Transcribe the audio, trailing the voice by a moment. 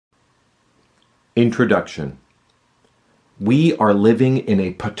Introduction. We are living in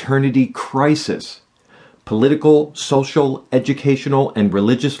a paternity crisis. Political, social, educational, and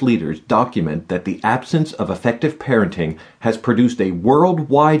religious leaders document that the absence of effective parenting has produced a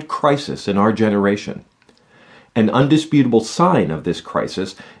worldwide crisis in our generation. An undisputable sign of this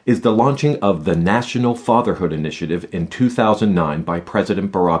crisis is the launching of the National Fatherhood Initiative in 2009 by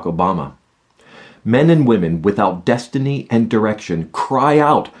President Barack Obama. Men and women without destiny and direction cry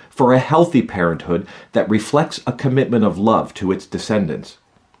out for a healthy parenthood that reflects a commitment of love to its descendants.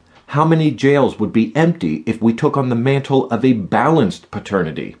 How many jails would be empty if we took on the mantle of a balanced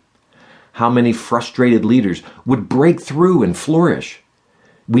paternity? How many frustrated leaders would break through and flourish?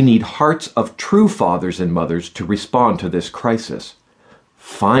 We need hearts of true fathers and mothers to respond to this crisis.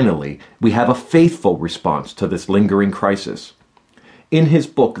 Finally, we have a faithful response to this lingering crisis. In his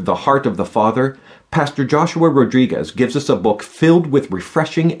book, The Heart of the Father, Pastor Joshua Rodríguez gives us a book filled with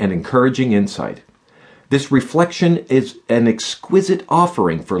refreshing and encouraging insight. This reflection is an exquisite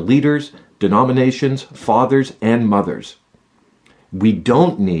offering for leaders, denominations, fathers, and mothers. We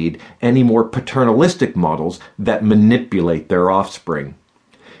don't need any more paternalistic models that manipulate their offspring.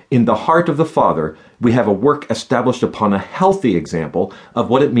 In The Heart of the Father, we have a work established upon a healthy example of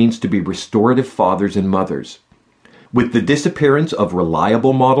what it means to be restorative fathers and mothers. With the disappearance of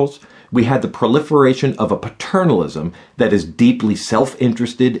reliable models, we had the proliferation of a paternalism that is deeply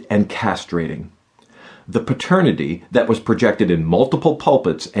self-interested and castrating. The paternity that was projected in multiple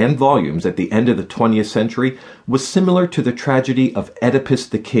pulpits and volumes at the end of the 20th century was similar to the tragedy of Oedipus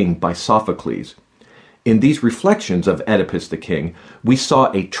the King by Sophocles. In these reflections of Oedipus the King, we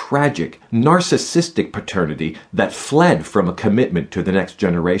saw a tragic, narcissistic paternity that fled from a commitment to the next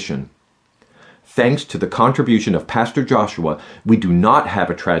generation. Thanks to the contribution of Pastor Joshua, we do not have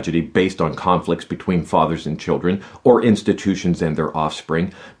a tragedy based on conflicts between fathers and children or institutions and their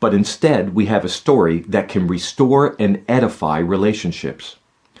offspring, but instead we have a story that can restore and edify relationships.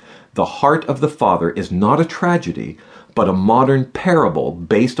 The Heart of the Father is not a tragedy, but a modern parable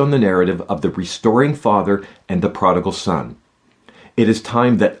based on the narrative of the restoring father and the prodigal son. It is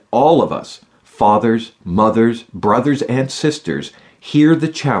time that all of us, fathers, mothers, brothers, and sisters, hear the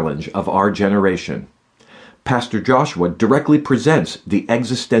challenge of our generation. Pastor Joshua directly presents the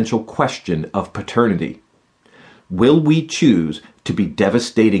existential question of paternity. Will we choose to be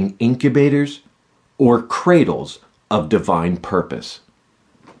devastating incubators or cradles of divine purpose?